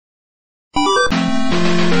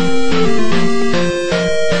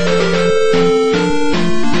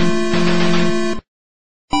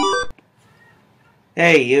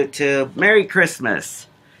Hey YouTube, Merry Christmas!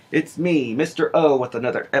 It's me, Mr. O, with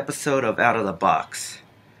another episode of Out of the Box.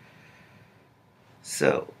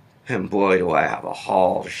 So, and boy do I have a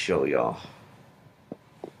haul to show y'all.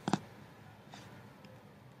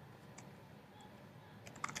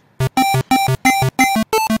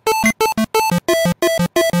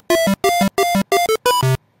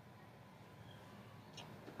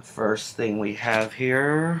 The first thing we have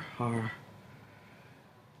here are,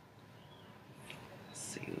 let's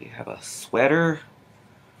see, we have a sweater.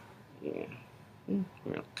 Yeah,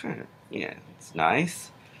 yeah, it's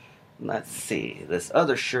nice. Let's see, this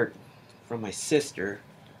other shirt from my sister.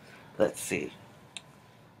 Let's see.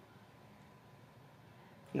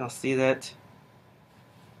 Y'all see that?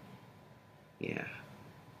 Yeah.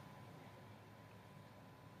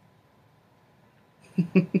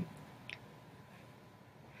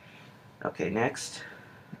 Okay, next.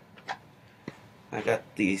 I got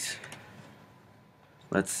these.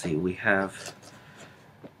 Let's see, we have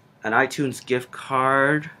an iTunes gift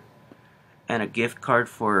card and a gift card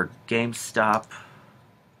for GameStop.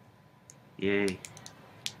 Yay.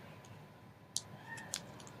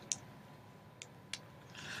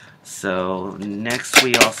 So next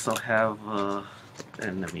we also have,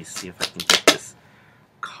 and let me see if I can get this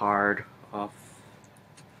card off.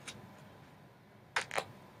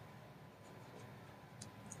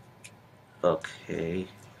 Okay.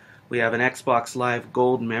 We have an Xbox Live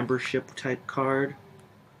Gold membership type card.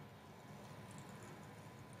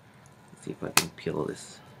 Let's see if I can peel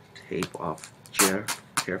this tape off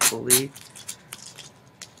carefully.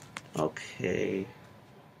 Okay.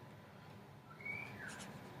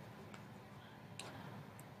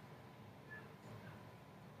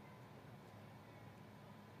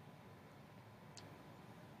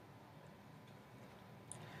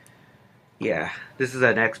 Yeah, this is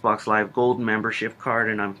an Xbox Live Gold membership card,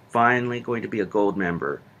 and I'm finally going to be a gold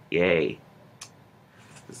member. Yay.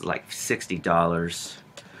 This is like $60.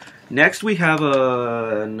 Next we have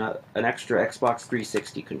an extra Xbox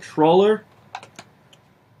 360 controller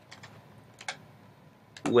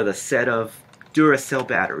with a set of Duracell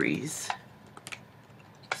batteries.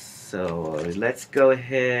 So let's go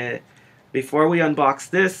ahead. Before we unbox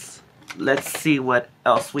this, let's see what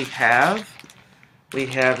else we have. We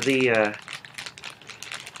have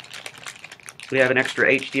we have an extra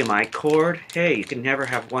HDMI cord. Hey, you can never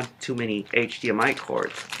have one too many HDMI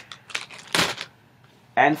cords.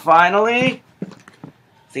 And finally,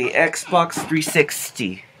 the Xbox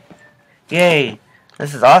 360. Yay,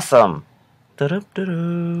 this is awesome.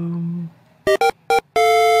 Da-dum-da-dum.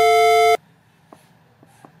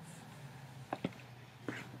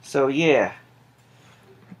 So yeah,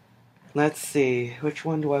 let's see, which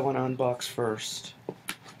one do I want to unbox first?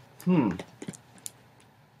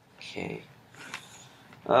 Okay.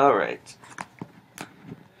 Alright.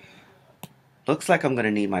 Looks like I'm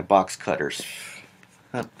gonna need my box cutters.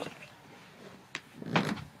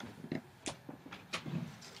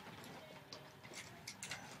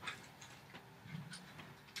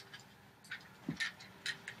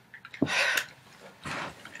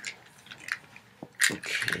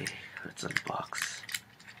 Okay, let's unbox.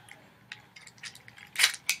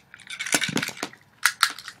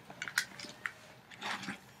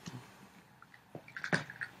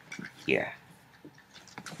 Yeah.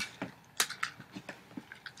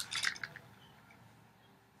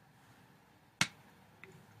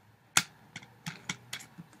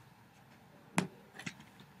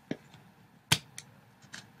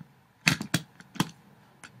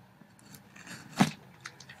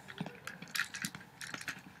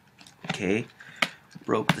 Okay,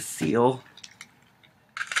 broke the seal.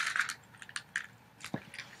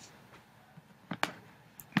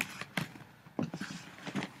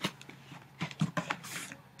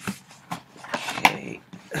 Okay.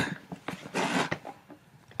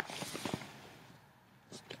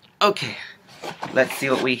 Okay, let's see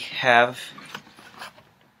what we have.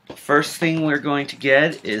 First thing we're going to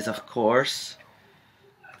get is, of course,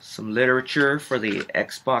 some literature for the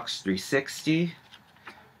Xbox 360.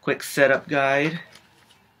 Quick setup guide.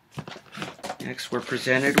 Next, we're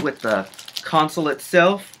presented with the console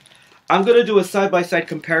itself. I'm going to do a side-by-side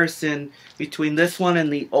comparison between this one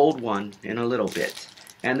and the old one in a little bit.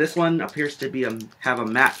 And this one appears to be have a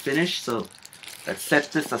matte finish, so let's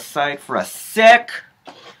set this aside for a sec.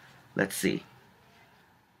 Let's see.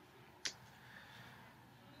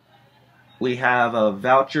 We have a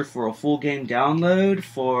voucher for a full game download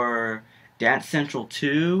for Dance Central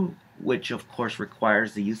 2, which of course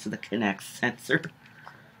requires the use of the Kinect sensor.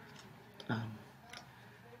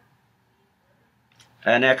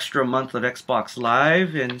 An extra month of Xbox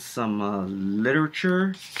Live and some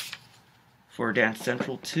literature. For Dance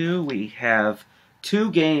Central 2, we have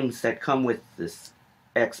 2 games that come with this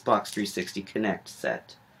Xbox 360 Kinect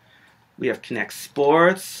set. We have Kinect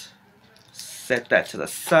Sports. Set that to the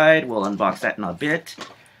side. We'll unbox that in a bit.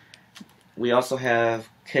 We also have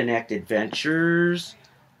Kinect Adventures.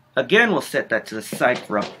 Again, we'll set that to the side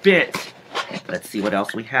for a bit. Let's see what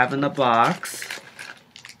else we have in the box.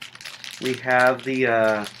 We have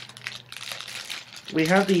the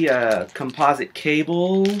composite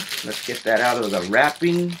cable. Let's get that out of the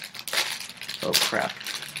wrapping. Oh crap.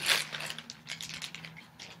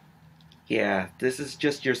 Yeah, this is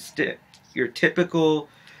just your typical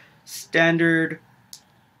standard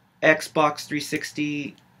Xbox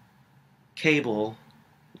 360 cable.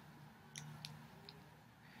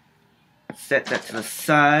 Set that to the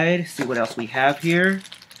side. See what else we have here.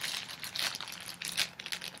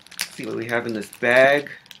 See what we have in this bag.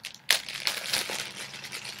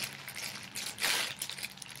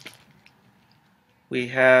 We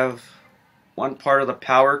have one part of the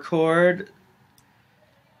power cord.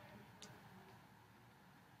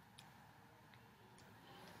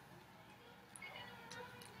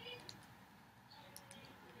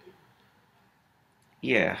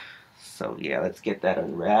 Yeah, so yeah, let's get that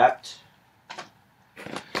unwrapped.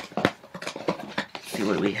 See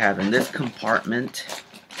what we have in this compartment.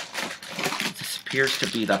 This appears to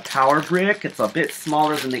be the power brick. It's a bit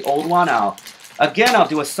smaller than the old one. I'll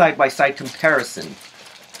do a side-by-side comparison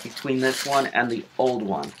between this one and the old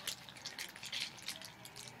one.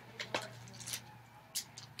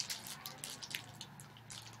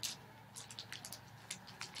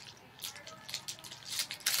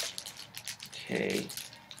 Okay.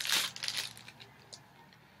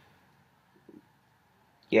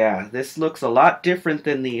 Yeah, this looks a lot different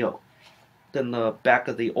than the back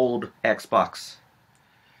of the old Xbox.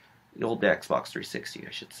 The old Xbox 360,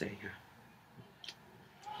 I should say.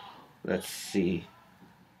 Let's see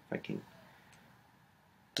if I can.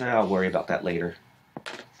 I'll worry about that later.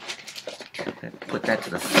 Put that to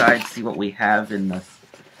the side, see what we have in the.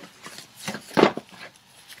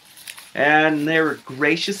 And they were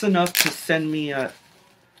gracious enough to send me a.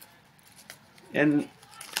 And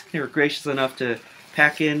they were gracious enough to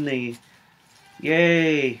pack in the.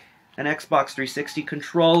 Yay! An Xbox 360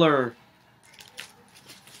 controller.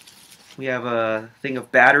 We have a thing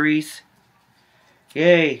of batteries.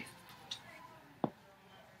 Yay!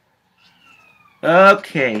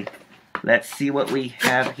 Okay, let's see what we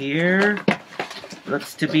have here.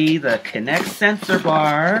 Looks to be the Kinect sensor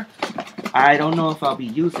bar. I don't know if I'll be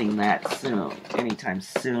using that soon, anytime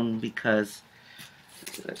soon, because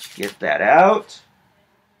let's get that out.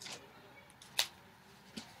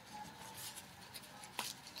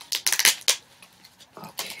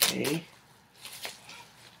 Okay.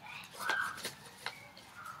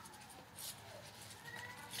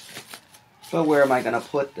 But where am I going to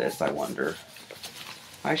put this, I wonder?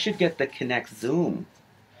 I should get the Kinect Zoom.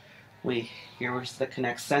 Here's the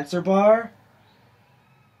Kinect sensor bar.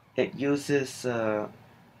 It uses, and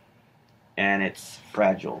it's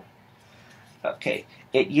fragile. Okay,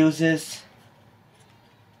 it uses,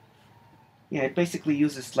 it basically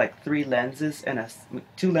uses like 2 lenses and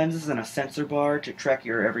a sensor bar to track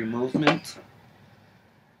your every movement.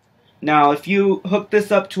 Now, if you hook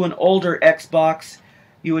this up to an older Xbox,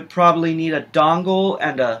 you would probably need a dongle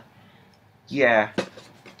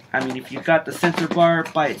and if you've got the sensor bar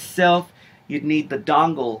by itself, you'd need the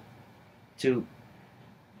dongle to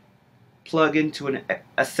plug into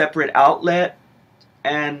a separate outlet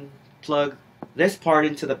and plug this part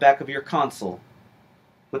into the back of your console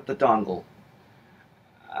with the dongle.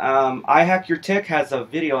 iHackYourTech has a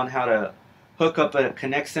video on how to hook up a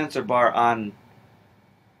Kinect sensor bar on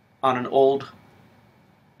an old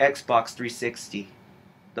Xbox 360,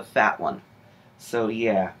 the fat one. So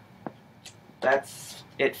yeah, that's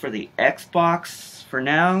it for the Xbox for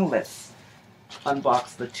now. Let's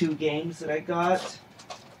unbox the 2 games that I got,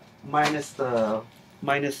 minus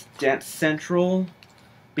Dance Central,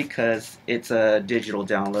 because it's a digital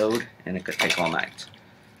download and it could take all night.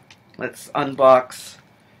 Let's unbox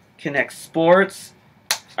Kinect Sports.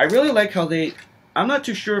 I really like how I'm not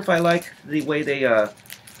too sure if I like the way they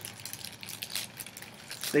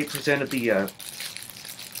presented the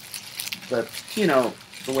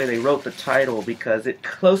way they wrote the title, because it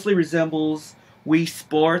closely resembles Wii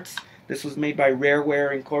Sports. This was made by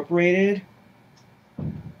Rareware Incorporated.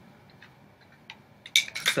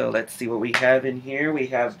 So let's see what we have in here. We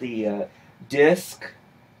have the disc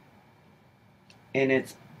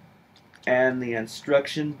and the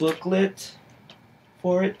instruction booklet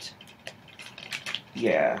for it.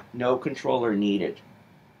 Yeah, no controller needed.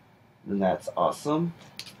 And that's awesome.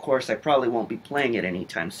 Of course, I probably won't be playing it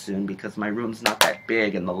anytime soon because my room's not that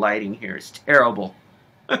big and the lighting here is terrible.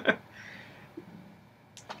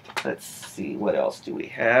 Let's see, what else do we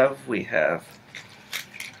have? We have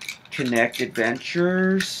Kinect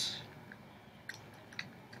Adventures.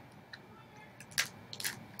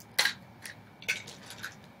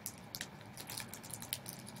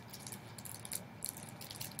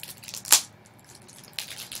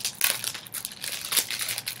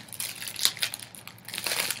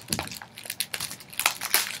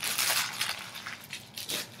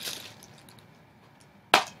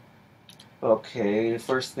 Okay, the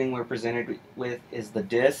first thing we're presented with is the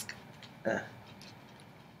disc.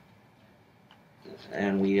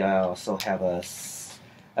 And we also have a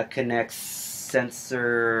Kinect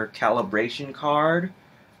sensor calibration card.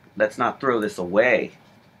 Let's not throw this away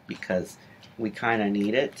because we kind of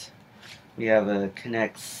need it. We have a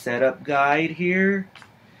Kinect setup guide here.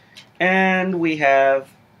 And we have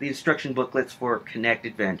the instruction booklets for Kinect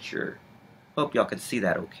Adventure. Hope y'all can see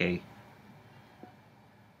that okay.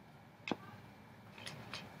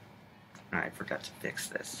 I forgot to fix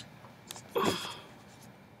this.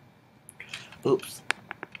 Oops.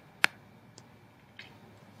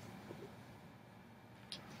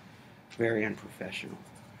 Very unprofessional.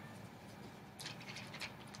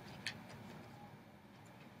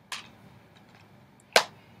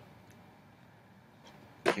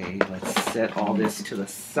 Okay, let's set all this to the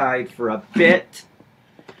side for a bit.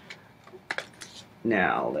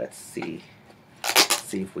 Now, let's see.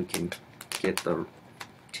 See if we can get the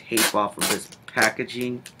tape off of this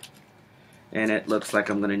packaging. And it looks like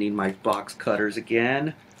I'm going to need my box cutters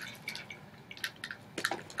again.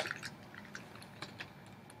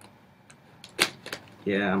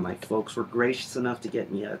 Yeah, my folks were gracious enough to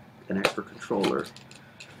get me an extra controller.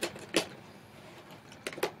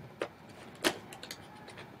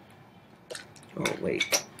 Oh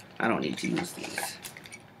wait, I don't need to use these.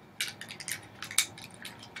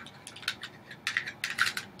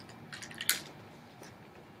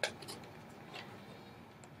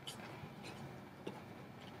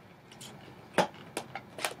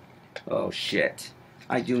 Oh shit,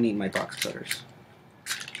 I do need my box cutters.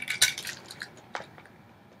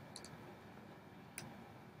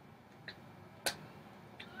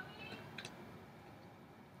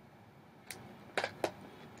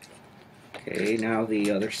 Okay, now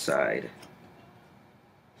the other side.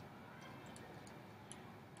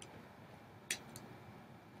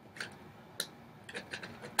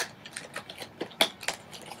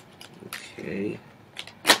 Okay.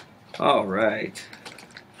 All right.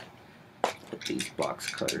 Put these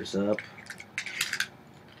box cutters up.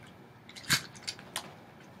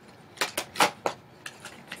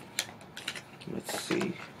 Let's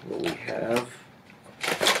see what we have.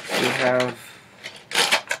 We have,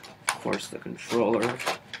 of course, the controller.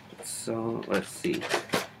 So let's see.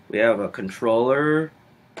 We have a controller.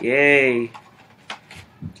 Yay!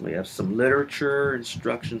 We have some literature,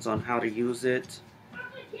 instructions on how to use it.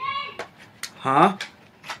 Huh?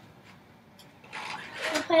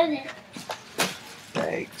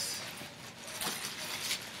 Thanks.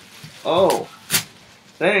 Oh,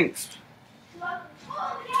 thanks.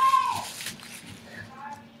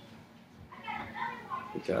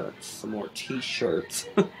 We got some more t-shirts.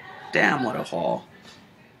 Damn, what a haul.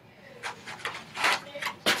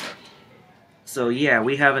 So yeah,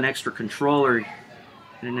 we have an extra controller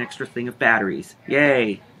and an extra thing of batteries.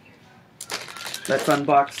 Yay! Let's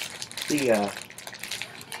unbox the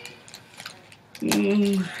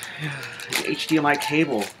HDMI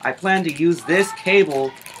cable. I plan to use this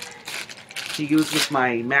cable to use with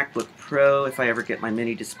my MacBook Pro if I ever get my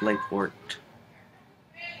mini display port.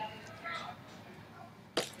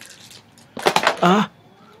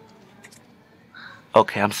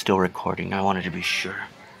 Okay, I'm still recording. I wanted to be sure.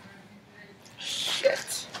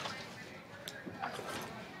 Shit.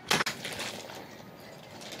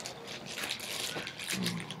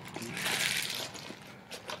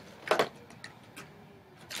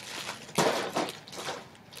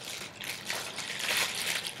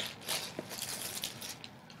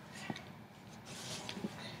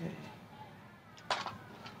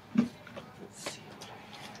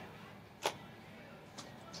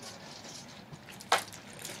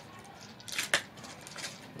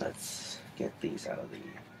 Let's get these out of the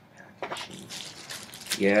packaging.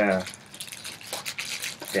 Yeah.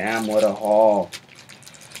 Damn, what a haul.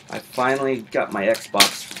 I finally got my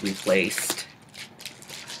Xbox replaced.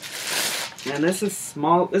 And this is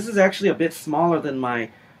small. This is actually a bit smaller than my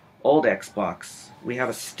old Xbox. We have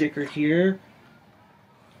a sticker here.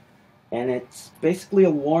 And it's basically a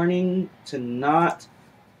warning to not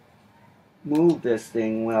move this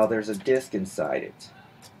thing while there's a disc inside it.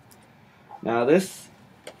 Now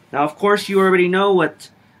of course you already know what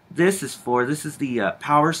this is for. This is the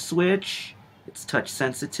power switch. It's touch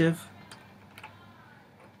sensitive.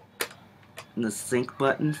 And the sync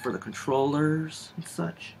button for the controllers and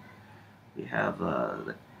such. We have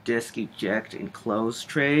the disc eject and close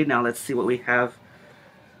tray. Now let's see what we have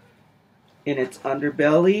in its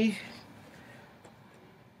underbelly.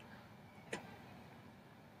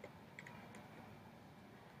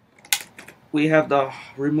 We have the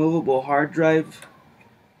removable hard drive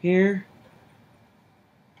here.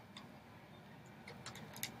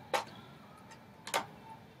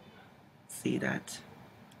 See that?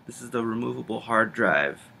 This is the removable hard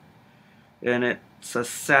drive. And it's a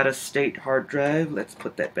SATA state hard drive. Let's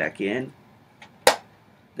put that back in.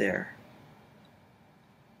 There.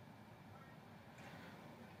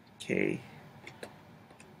 Okay.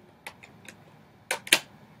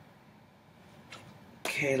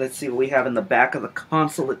 Okay, let's see what we have in the back of the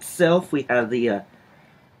console itself. We have the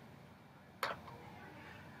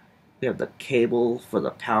cable for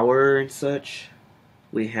the power and such.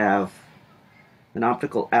 We have an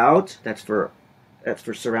optical out. That's for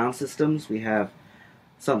surround systems. We have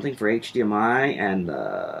something for HDMI and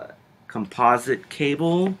composite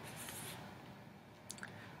cable.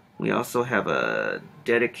 We also have a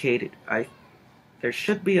dedicated. There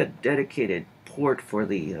should be a dedicated port for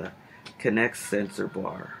the Kinect sensor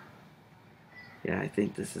bar. Yeah, I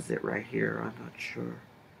think this is it right here. I'm not sure.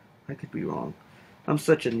 I could be wrong. I'm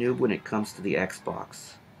such a noob when it comes to the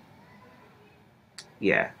Xbox.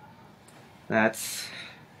 Yeah. That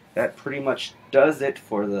pretty much does it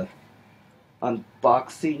for the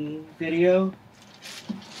unboxing video.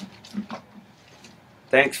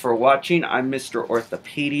 Thanks for watching. I'm Mr.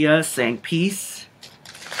 Orthopedia saying peace.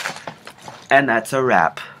 And that's a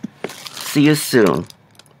wrap. See you soon.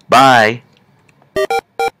 Bye.